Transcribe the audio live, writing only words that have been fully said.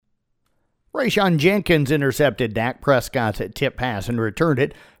Rayshon Jenkins intercepted Dak Prescott's tip pass and returned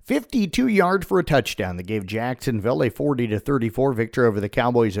it 52 yards for a touchdown that gave Jacksonville a 40-34 victory over the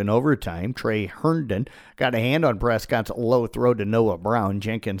Cowboys in overtime. Trey Herndon got a hand on Prescott's low throw to Noah Brown.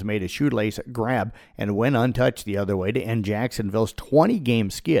 Jenkins made a shoelace grab and went untouched the other way to end Jacksonville's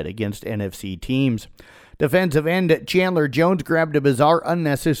 20-game skid against NFC teams. Defensive end Chandler Jones grabbed a bizarre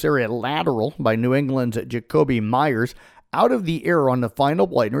unnecessary lateral by New England's Jacoby Myers out of the air on the final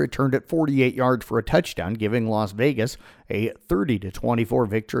play and returned it 48 yards for a touchdown, giving Las Vegas a 30-24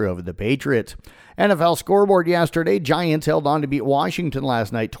 victory over the Patriots. NFL scoreboard yesterday, Giants held on to beat Washington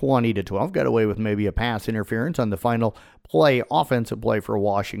last night 20-12. Got away with maybe a pass interference on the final play, offensive play for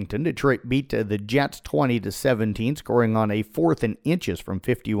Washington. Detroit beat the Jets 20-17, scoring on a 4th and inches from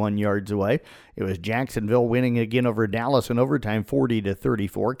 51 yards away. It was Jacksonville winning again over Dallas in overtime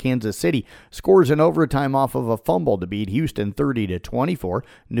 40-34. Kansas City scores in overtime off of a fumble to beat Houston 30-24.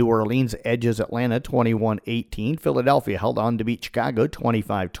 New Orleans edges Atlanta 21-18. Philadelphia held on to beat Chicago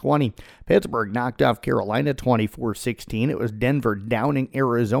 25-20. Pittsburgh knocked off Carolina 24-16. It was Denver downing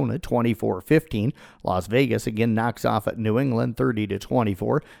Arizona 24-15. Las Vegas again knocks off at New England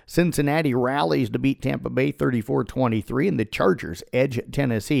 30-24. Cincinnati rallies to beat Tampa Bay 34-23, and the Chargers edge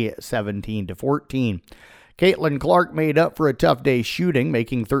Tennessee 17-14. Caitlin Clark made up for a tough day shooting,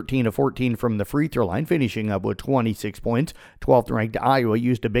 making 13 of 14 from the free throw line, finishing up with 26 points. 12th-ranked Iowa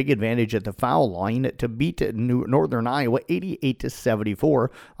used a big advantage at the foul line to beat Northern Iowa 88-74.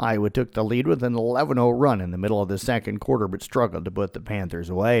 Iowa took the lead with an 11-0 run in the middle of the second quarter, but struggled to put the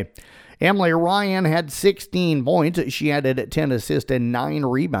Panthers away. Emily Ryan had 16 points. She added 10 assists and 9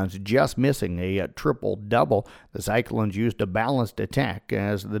 rebounds, just missing a triple-double. The Cyclones used a balanced attack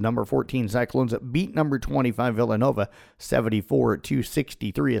as the number 14 Cyclones beat number 25 Villanova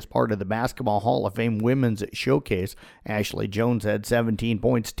 74-63 as part of the Basketball Hall of Fame Women's Showcase. Ashley Jones had 17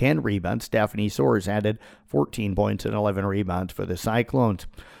 points, 10 rebounds. Stephanie Soares added 14 points and 11 rebounds for the Cyclones.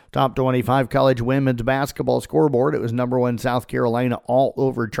 Top 25 college women's basketball scoreboard. It was number 1 South Carolina all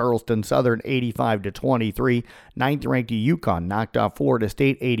over Charleston Southern 85-23. 9th-ranked UConn knocked off Florida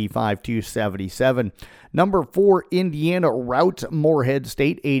State 85-77. Number 4 Indiana routs Morehead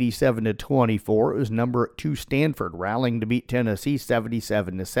State 87-24. It was number 2 Stanford rallying to beat Tennessee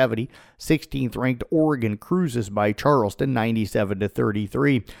 77-70. 16th-ranked Oregon cruises by Charleston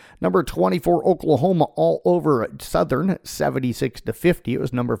 97-33. Number 24 Oklahoma all over Southern 76-50. It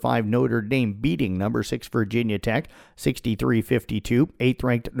was number 5 Notre Dame beating number 6 Virginia Tech 63-52.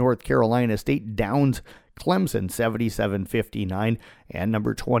 8th-ranked North Carolina State downs Clemson 77-59, and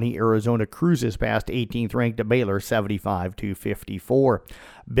number 20 Arizona cruises past 18th-ranked Baylor 75-54.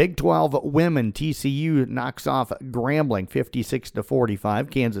 Big 12 women, TCU knocks off Grambling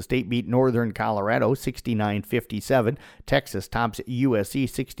 56-45. Kansas State beat Northern Colorado 69-57. Texas tops USC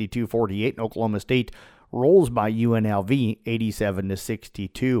 62-48. And Oklahoma State rolls by UNLV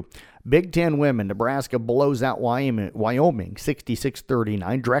 87-62. Big Ten women, Nebraska blows out Wyoming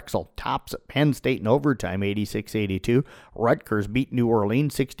 66-39. Drexel tops Penn State in overtime 86-82. Rutgers beat New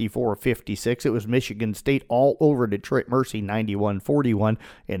Orleans 64-56. It was Michigan State all over Detroit Mercy 91-41.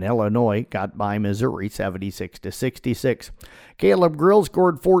 And Illinois got by Missouri 76-66. Caleb Grill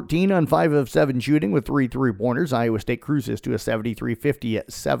scored 14 on 5 of 7 shooting with 3 3-pointers. Iowa State cruises to a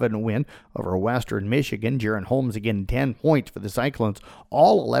 73-57 win over Western Michigan. Jaron Holmes again 10 points for the Cyclones.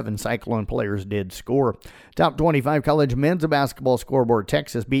 All 11 Cyclone players did score. Top 25 college men's basketball scoreboard.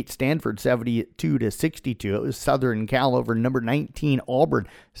 Texas beat Stanford 72-62. It was Southern Cal over number 19 Auburn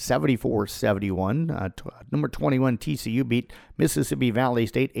 74-71. Number 21 TCU beat Mississippi Valley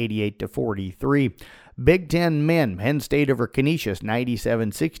State 88-43. Big Ten men, Penn State over Canisius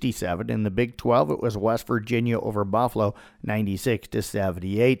 97-67. In the Big 12, it was West Virginia over Buffalo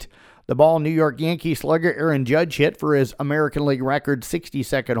 96-78. The ball New York Yankee slugger Aaron Judge hit for his American League record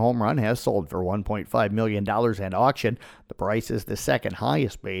 62nd home run has sold for $1.5 million at auction. The price is the second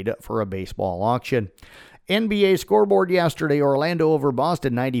highest paid for a baseball auction. NBA scoreboard yesterday, Orlando over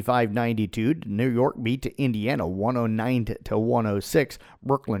Boston 95-92. New York beat Indiana 109-106.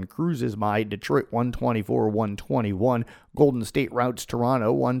 Brooklyn cruises by Detroit 124-121. Golden State routs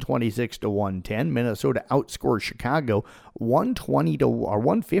Toronto 126-110. Minnesota outscores Chicago 150, to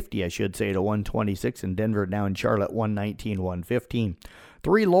 126, and Denver down Charlotte 119-115.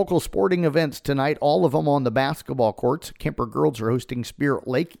 3 local sporting events tonight, all of them on the basketball courts. Kemper girls are hosting Spirit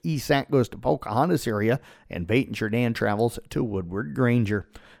Lake. ESAC goes to Pocahontas area, and Peyton Jourdan travels to Woodward Granger.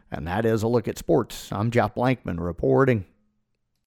 And that is a look at sports. I'm Jeff Blankman reporting.